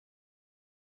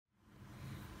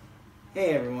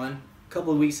Hey everyone, a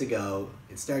couple of weeks ago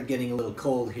it started getting a little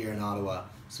cold here in Ottawa,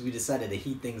 so we decided to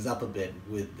heat things up a bit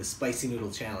with the Spicy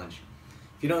Noodle Challenge.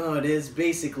 If you don't know what it is,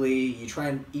 basically you try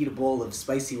and eat a bowl of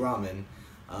spicy ramen,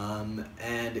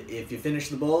 and if you finish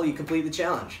the bowl, you complete the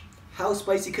challenge. How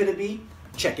spicy could it be?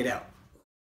 Check it out.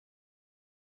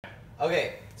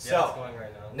 Okay, so yeah, it's going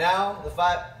right now the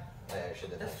five. I should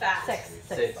have The done fat.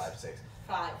 Six.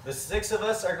 Five. The six of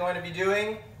us are going to be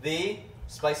doing the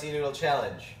Spicy Noodle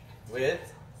Challenge with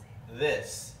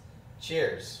this.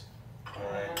 Cheers.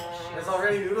 Alright. There's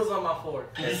already noodles on my floor.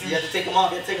 You have to take them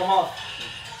off. You have to take them off.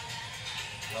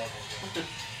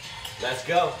 Let's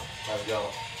go. Let's go.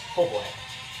 Oh boy.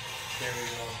 There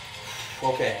we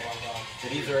go. Okay. Oh my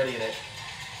god. Adib's already in it.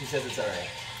 He says it's alright.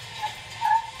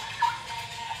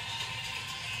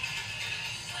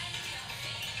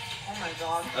 Oh my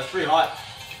god. That's pretty hot.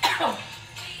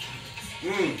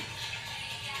 Mmm.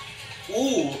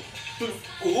 Ooh.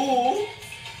 Ooh.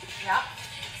 Yeah.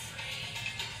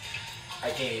 I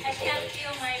can't eat I this whole can't thing.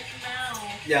 feel my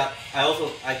mouth. Yeah,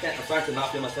 I can't, I'm starting to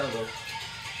not feel my stomach though.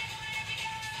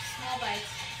 Small bites.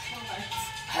 Small bites.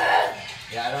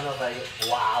 Yeah, I don't know if I,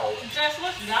 wow. Josh,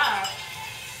 what's that?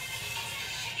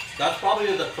 That's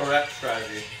probably the correct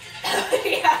strategy,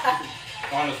 Yeah.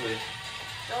 honestly.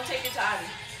 Don't take your time.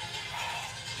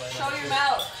 Show your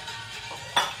mouth.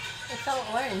 It's so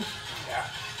orange. Yeah.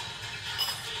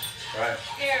 Right.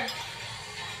 Here.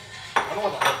 I don't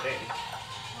want the whole thing.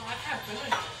 Oh, I can't finish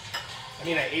it. I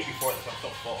mean, I ate before this, I'm so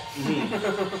full.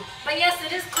 But yes,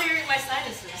 it is clearing my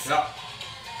sinuses. Yeah.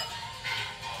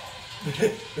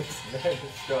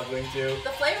 Struggling too.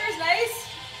 The flavor is nice.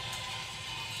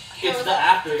 It's the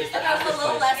after, it's the It was after a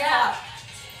little spice. less hot.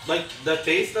 Like, the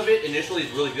taste of it initially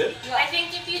is really good. I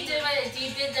think if you did what you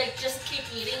did, like just keep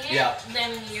eating it, Yeah.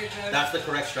 then you're good. That's the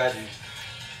correct strategy.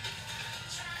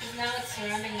 Because now it's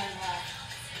surrounding my mouth.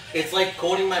 It's like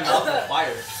coating my mouth on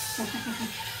fire.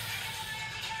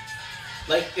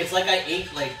 Like, it's like I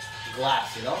ate, like,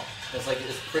 glass, you know? It's like,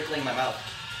 it's prickling my mouth.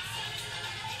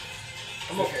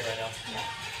 I'm okay right now.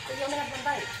 But you only have one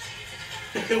bite.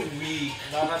 Weak.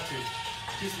 No, not two.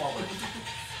 Two small bites.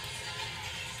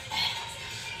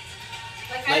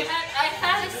 Like, Like- I've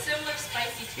had a similar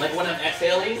spicy taste. Like when I'm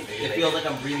exhaling, it feels like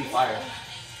I'm breathing fire.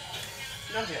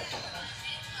 No, yeah.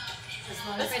 As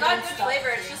long as It's I not don't good stop flavor,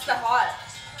 it's eating. just the hot.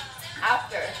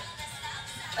 After.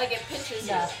 Like it pinches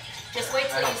Yeah. you. Just wait I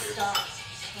till don't you care. stop.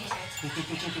 Okay.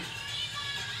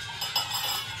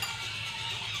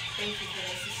 Thank you for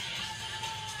this.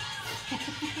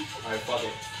 Alright, fuck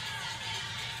it.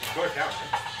 It's going down,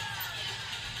 right?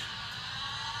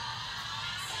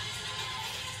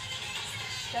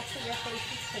 That's what your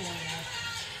face is spinning now.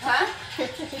 Huh? Your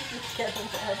face is getting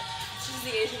red. It's just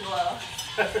the Asian glow.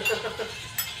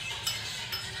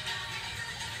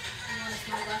 You want a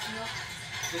small glass of milk?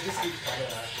 They just keep coming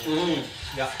actually. Mmm.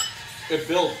 Yeah. It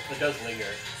builds. It does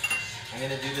linger. I'm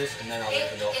gonna do this and then I'll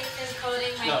let the milk. It is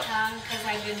coating my No. tongue because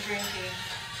I've been drinking.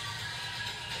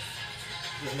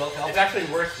 Does milk help? It's actually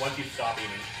worse once you stop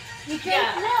eating. You drink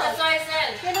Yeah, milk. that's what I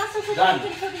said. You're not supposed to Done.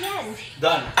 drink until the end.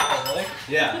 Done. Oh, really?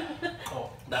 Yeah. Oh.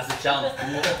 That's the challenge.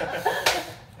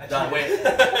 Done. Wait.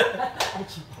 Alright,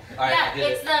 Yeah, I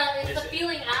did it's it. the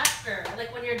feeling after,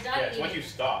 like when you're done Yeah, it's eating. once you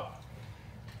stop.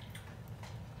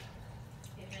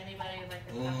 If anybody would like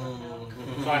a cup of milk.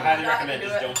 So I highly Not recommend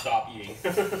gonna just do it. don't stop eating.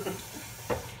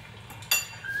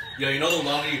 Yo, you know the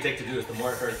longer you take to do this, the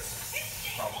more it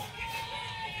hurts. Problem.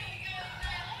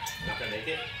 Not gonna make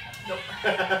it? Nope.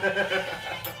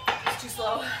 It's too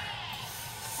slow.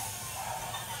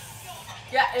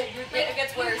 Yeah, it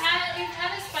gets worse. We've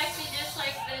had a spicy dish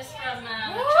like this from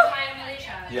Chai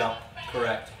Malaysia. Yeah,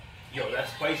 correct. Yo, that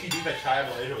spicy beef at Chai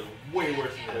Malaysia was way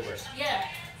worse than this. Yeah.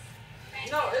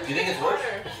 No, it's You think it's worse?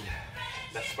 harder.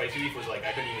 That spicy beef was like,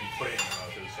 I couldn't even put it in my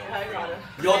mouth. It was so I got it.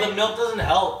 crazy. Yo, the milk doesn't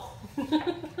help.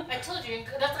 I told you,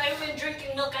 that's I've been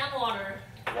drinking milk and water.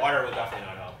 Water will definitely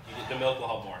not help. The milk will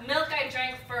help more. Milk I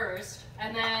drank first,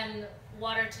 and then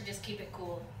water to just keep it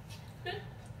cool.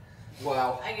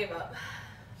 Wow. I gave up.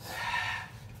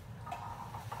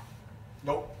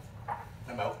 Nope.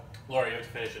 I'm out. Laura, you have to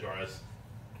finish it, or else.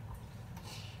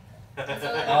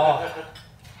 Oh.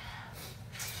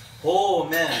 Oh,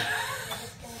 man.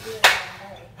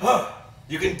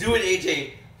 You can do it,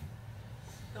 AJ.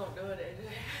 Don't do it,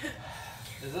 AJ.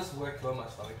 Does this work for my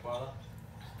stomach, Marla?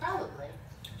 Probably.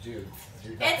 Dude,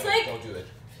 It's like- don't do it.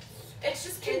 It's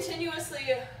just continuously.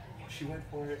 She went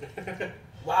for it.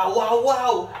 Wow, wow,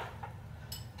 wow.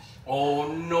 Oh,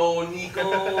 no,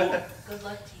 Niko. Good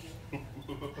luck to you.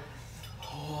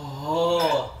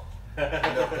 Oh. Milk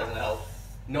doesn't help.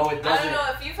 No, it I doesn't. don't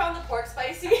know if you found the pork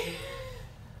spicy.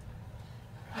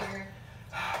 Here.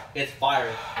 It's fire.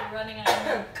 We're running out of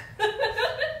milk.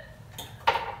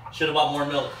 Should have bought more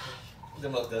milk. The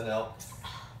milk doesn't help.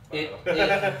 It,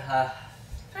 Kinda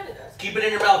does. keep it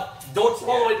in your mouth. Don't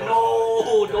swallow it.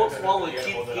 No, don't swallow it. You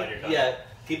gotta hold it on your tongue. Yeah,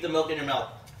 keep the milk in your mouth.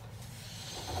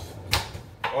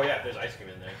 Oh yeah, there's ice cream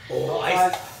in there. Oh,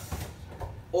 ice.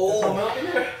 Oh. milk in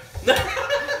there?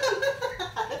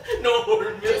 No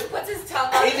more Just milk. puts his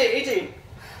tongue on it. AJ.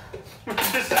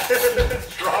 Just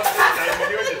drop it.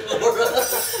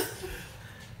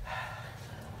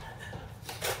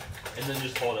 And then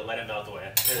just hold it, let it melt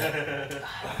away. That'd be nice.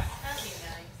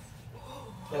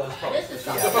 That was probably This is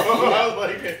yeah. something. I was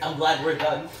like, I'm glad we're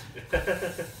done.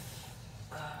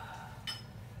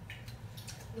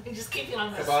 We can just keep it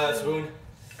on Can the I borrow that spoon?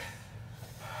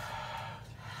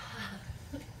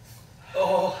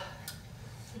 Oh.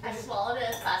 I swallowed it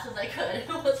as fast as I could. It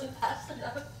wasn't fast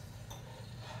enough.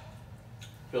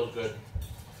 Feels good.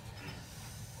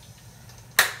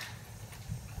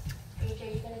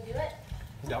 AJ, you gonna do it?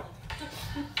 No.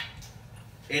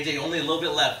 AJ, only a little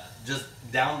bit left. Just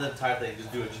down the entire thing.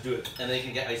 Just do it. Just do it. And then you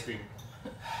can get ice cream.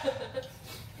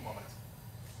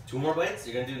 2 more bites?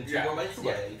 You're gonna do 2 more bites?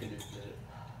 Yeah, you can do it.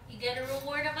 You get a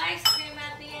reward of ice cream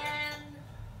at the end.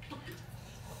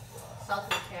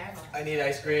 Salted caramel. I need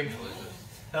ice cream.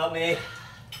 Help me. oh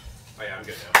yeah, I'm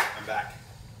good now. I'm back.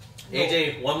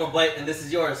 AJ, 1 more bite and this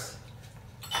is yours.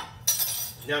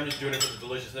 Yeah, I'm just doing it for the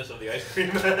deliciousness of the ice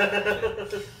cream.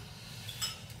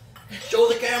 Show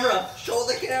the camera! Show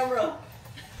the camera!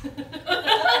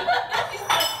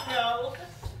 No.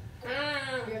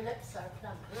 Your lips are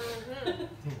plump.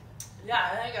 Yeah,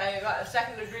 I think I got a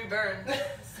 2nd-degree burn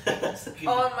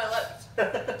Oh, on my lips.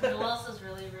 Noel's is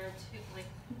really rude too. Like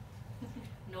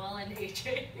Noel and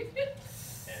AJ.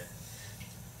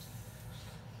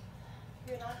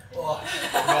 You're not. Oh,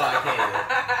 no, I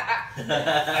can't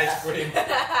Ice cream.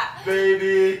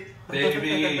 Baby.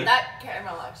 Baby. That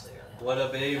caramel actually really helped. What a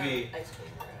baby. Ice cream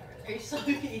or whatever. Are you still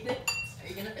eating it? Are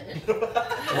you gonna finish? Go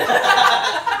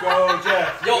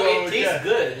Jeff. Yo, Go, it tastes Jeff.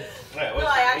 good. Right, No,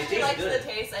 I actually tastes liked good. the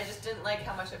taste. I just didn't like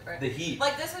how much it burned. The heat.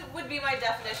 Like this would be my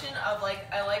definition of like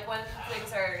I like when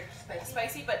things are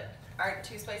spicy but aren't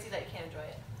too spicy that you can't enjoy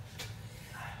it.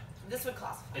 This would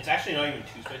classify. It's actually not even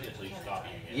too spicy until you stop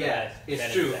eating it. Yeah, Then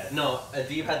it's true. bad. No,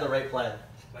 Adib had the right plan.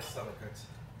 My stomach hurts.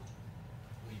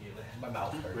 Immediately. My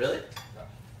mouth hurts. Really?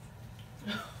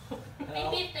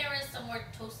 Maybe if there was some more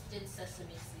toasted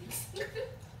sesame seeds.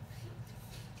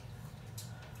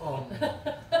 Oh,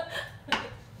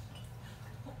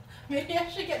 Maybe I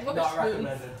should get more not spoons.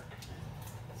 recommended.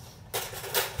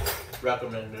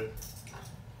 Recommended.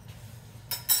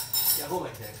 Yeah, hold my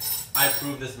dick. I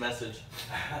approve this message.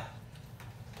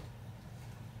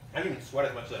 I didn't even sweat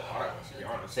as much as I thought I was, to be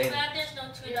honest. Same. Glad there's no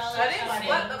 $2 I didn't shopping.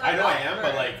 sweat, but my I know I mouth am, but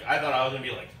burned. like, I thought I was gonna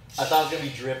be like, I thought it was gonna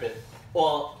be dripping.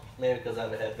 Well, maybe because I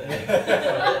have a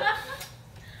headband.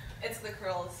 It's the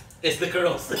curls. It's the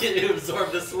curls. It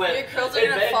absorbed the sweat. Your curls are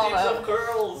gonna fall Advantage out. of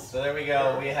curls. So there we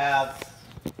go. We have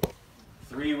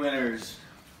 3 winners.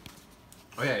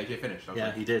 oh yeah, AJ finished. Okay.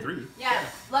 Yeah, he did. 3. Yeah,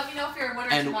 let me know if you're a winner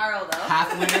And tomorrow though.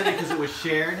 Half winner because it was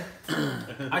shared.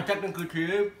 I technically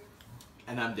too,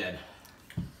 and I'm dead.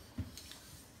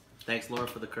 Thanks, Laura,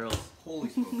 for the curls. Holy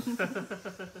smokes. It's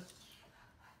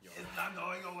not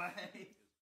going away.